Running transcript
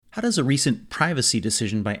How does a recent privacy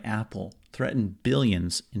decision by Apple threaten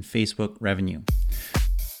billions in Facebook revenue?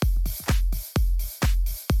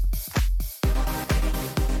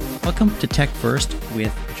 Welcome to Tech First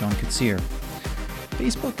with John Koetsier.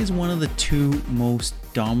 Facebook is one of the two most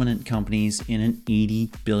dominant companies in an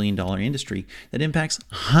 $80 billion industry that impacts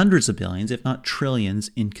hundreds of billions, if not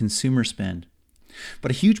trillions, in consumer spend.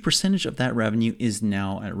 But a huge percentage of that revenue is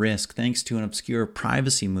now at risk thanks to an obscure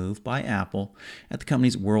privacy move by Apple at the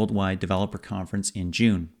company's Worldwide Developer Conference in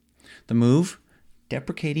June. The move?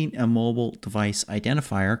 Deprecating a mobile device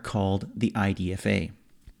identifier called the IDFA.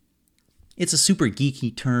 It's a super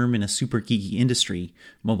geeky term in a super geeky industry,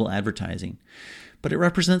 mobile advertising, but it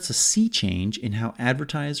represents a sea change in how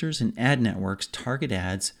advertisers and ad networks target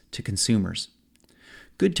ads to consumers.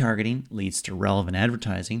 Good targeting leads to relevant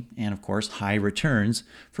advertising and, of course, high returns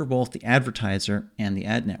for both the advertiser and the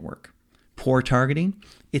ad network. Poor targeting,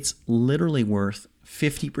 it's literally worth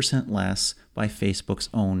 50% less by Facebook's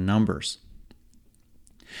own numbers.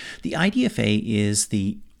 The IDFA is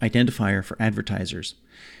the identifier for advertisers.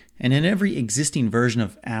 And in every existing version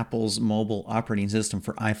of Apple's mobile operating system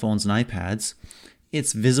for iPhones and iPads,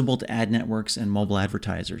 it's visible to ad networks and mobile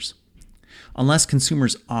advertisers. Unless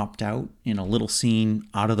consumers opt out in a little seen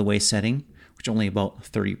out-of-the-way setting, which only about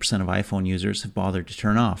 30% of iPhone users have bothered to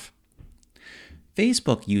turn off.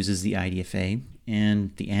 Facebook uses the IDFA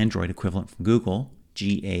and the Android equivalent from Google,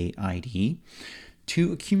 GAID,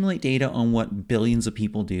 to accumulate data on what billions of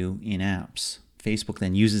people do in apps. Facebook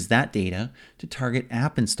then uses that data to target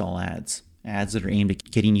app install ads that are aimed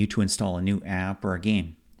at getting you to install a new app or a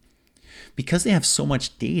game. Because they have so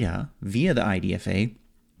much data via the IDFA,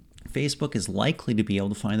 Facebook is likely to be able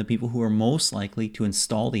to find the people who are most likely to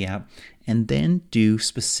install the app and then do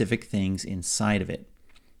specific things inside of it,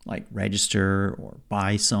 like register or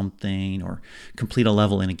buy something or complete a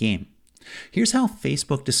level in a game. Here's how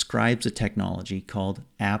Facebook describes a technology called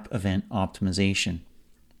App Event Optimization.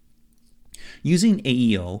 Using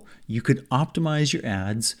AEO, you could optimize your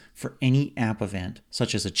ads for any app event,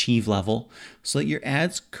 such as Achieve Level, so that your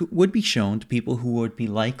ads would be shown to people who would be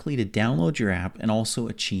likely to download your app and also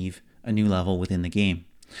achieve a new level within the game.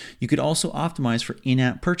 You could also optimize for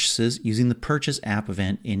in-app purchases using the Purchase App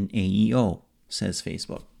event in AEO, says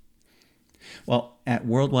Facebook. Well, at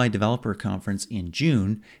Worldwide Developer Conference in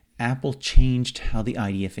June, Apple changed how the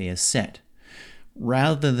IDFA is set.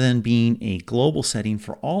 Rather than being a global setting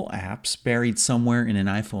for all apps buried somewhere in an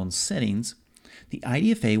iPhone's settings, the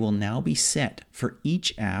IDFA will now be set for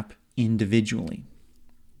each app individually.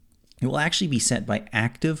 It will actually be set by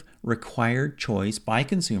active, required choice by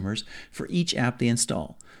consumers for each app they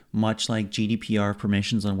install, much like GDPR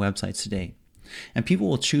permissions on websites today. And people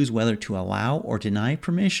will choose whether to allow or deny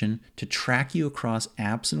permission to track you across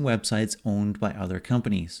apps and websites owned by other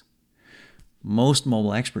companies. Most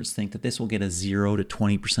mobile experts think that this will get a 0 to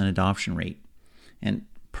 20% adoption rate. And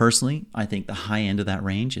personally, I think the high end of that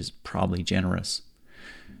range is probably generous.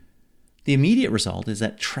 The immediate result is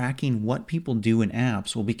that tracking what people do in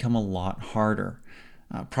apps will become a lot harder,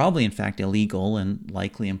 probably in fact illegal and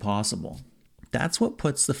likely impossible. That's what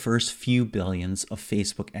puts the first few billions of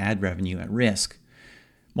Facebook ad revenue at risk.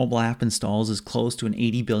 Mobile app installs is close to an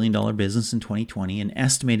 $80 billion business in 2020 and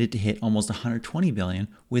estimated to hit almost $120 billion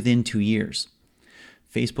within 2 years.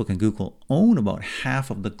 Facebook and Google own about half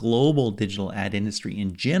of the global digital ad industry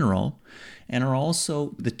in general and are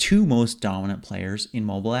also the two most dominant players in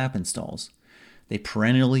mobile app installs. They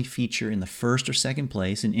perennially feature in the first or second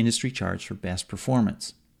place in industry charts for best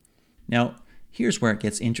performance. Now, here's where it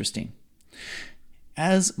gets interesting.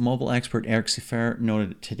 As mobile expert Eric Sefer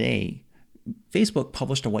noted today, Facebook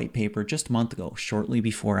published a white paper just a month ago, shortly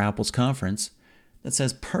before Apple's conference, that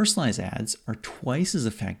says personalized ads are twice as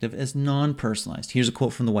effective as non-personalized. Here's a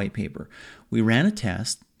quote from the white paper. We ran a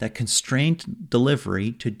test that constrained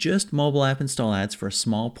delivery to just mobile app install ads for a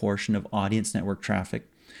small portion of audience network traffic,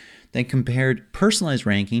 then compared personalized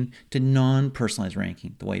ranking to non-personalized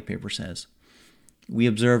ranking, the white paper says. We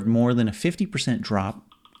observed more than a 50% drop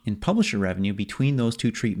in publisher revenue between those two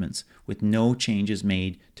treatments, with no changes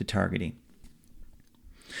made to targeting.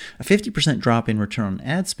 A 50% drop in return on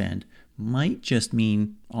ad spend might just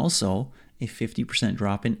mean also a 50%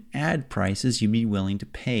 drop in ad prices you'd be willing to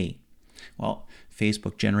pay. Well,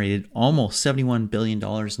 Facebook generated almost $71 billion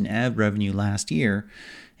in ad revenue last year,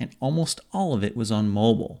 and almost all of it was on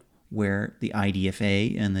mobile, where the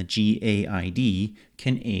IDFA and the GAID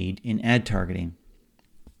can aid in ad targeting.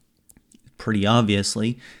 Pretty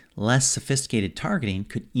obviously, less sophisticated targeting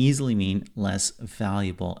could easily mean less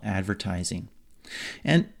valuable advertising.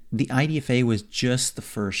 And the IDFA was just the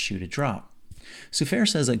first shoe to drop. Sefer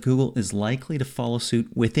says that Google is likely to follow suit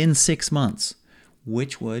within 6 months,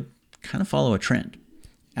 which would kind of follow a trend.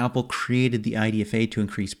 Apple created the IDFA to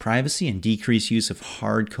increase privacy and decrease use of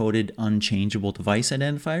hard-coded, unchangeable device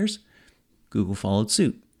identifiers. Google followed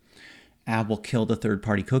suit. Apple killed a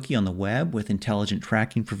third-party cookie on the web with intelligent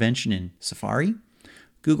tracking prevention in Safari.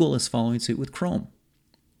 Google is following suit with Chrome.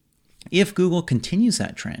 If Google continues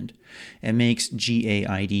that trend and makes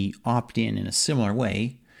GAID opt-in in a similar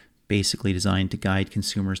way, basically designed to guide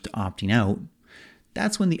consumers to opting out,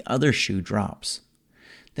 that's when the other shoe drops.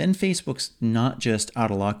 Then Facebook's not just out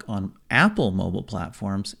of luck on Apple mobile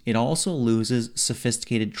platforms, it also loses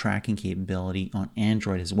sophisticated tracking capability on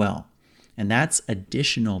Android as well. And that's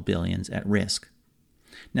additional billions at risk.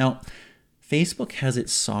 Now, Facebook has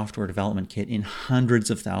its software development kit in hundreds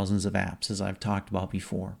of thousands of apps, as I've talked about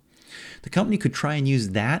before. The company could try and use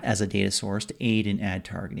that as a data source to aid in ad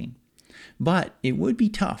targeting. But it would be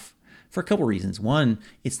tough for a couple reasons. One,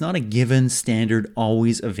 it's not a given, standard,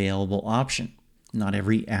 always available option. Not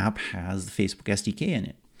every app has the Facebook SDK in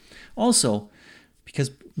it. Also,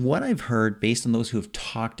 because what I've heard based on those who have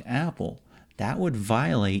talked to Apple, that would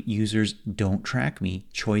violate users' don't track me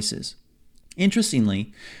choices.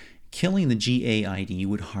 Interestingly, killing the GAID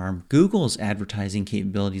would harm Google's advertising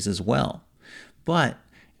capabilities as well. But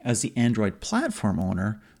as the Android platform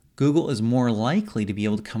owner, Google is more likely to be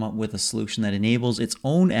able to come up with a solution that enables its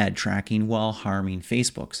own ad tracking while harming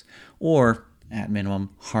Facebook's, or at minimum,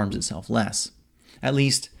 harms itself less. At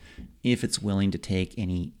least if it's willing to take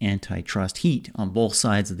any antitrust heat on both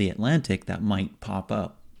sides of the Atlantic that might pop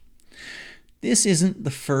up. This isn't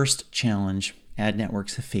the first challenge ad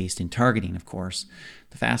networks have faced in targeting, of course.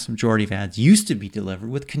 The vast majority of ads used to be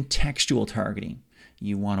delivered with contextual targeting.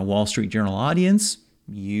 You want a Wall Street Journal audience,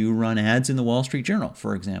 you run ads in the Wall Street Journal,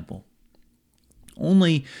 for example.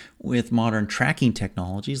 Only with modern tracking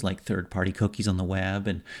technologies like third-party cookies on the web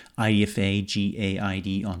and IDFA,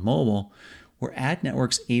 GAID on mobile, were ad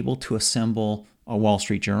networks able to assemble a Wall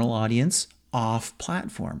Street Journal audience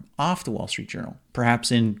off-platform, off the Wall Street Journal,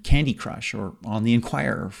 perhaps in Candy Crush or on the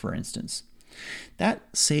Inquirer, for instance. That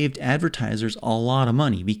saved advertisers a lot of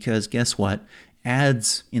money because guess what?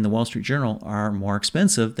 Ads in the Wall Street Journal are more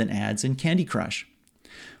expensive than ads in Candy Crush.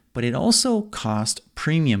 But it also cost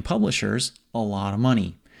premium publishers a lot of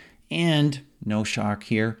money. And, no shock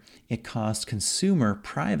here, it cost consumer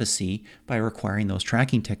privacy by requiring those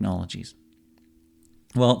tracking technologies.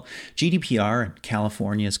 Well, GDPR and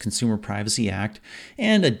California's Consumer Privacy Act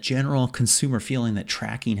and a general consumer feeling that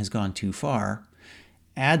tracking has gone too far,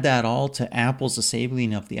 add that all to Apple's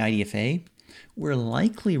disabling of the IDFA, we're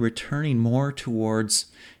likely returning more towards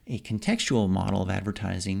a contextual model of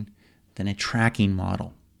advertising than a tracking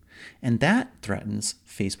model. And that threatens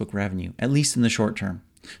Facebook revenue, at least in the short term.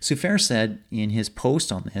 Soufare said in his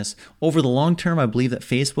post on this, over the long term, I believe that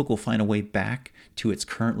Facebook will find a way back to its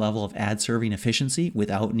current level of ad serving efficiency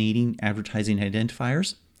without needing advertising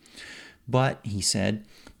identifiers. But, he said,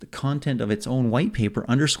 the content of its own white paper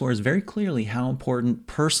underscores very clearly how important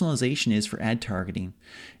personalization is for ad targeting.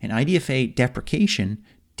 And IDFA deprecation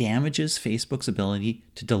damages Facebook's ability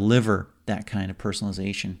to deliver that kind of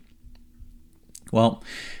personalization. Well,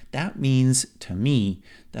 that means to me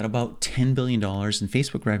that about $10 billion in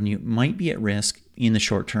Facebook revenue might be at risk in the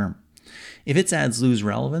short term. If its ads lose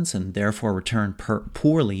relevance and therefore return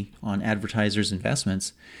poorly on advertisers'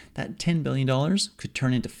 investments, that $10 billion could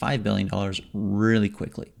turn into $5 billion really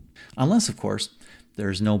quickly. Unless, of course,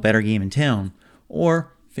 there's no better game in town,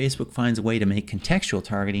 or Facebook finds a way to make contextual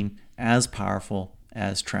targeting as powerful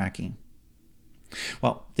as tracking.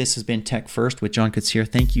 Well, this has been Tech First with John Koetsier.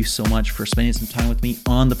 Thank you so much for spending some time with me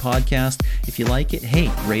on the podcast. If you like it,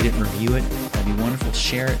 hey, rate it and review it. That'd be wonderful.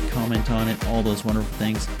 Share it, comment on it, all those wonderful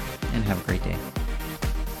things, and have a great day.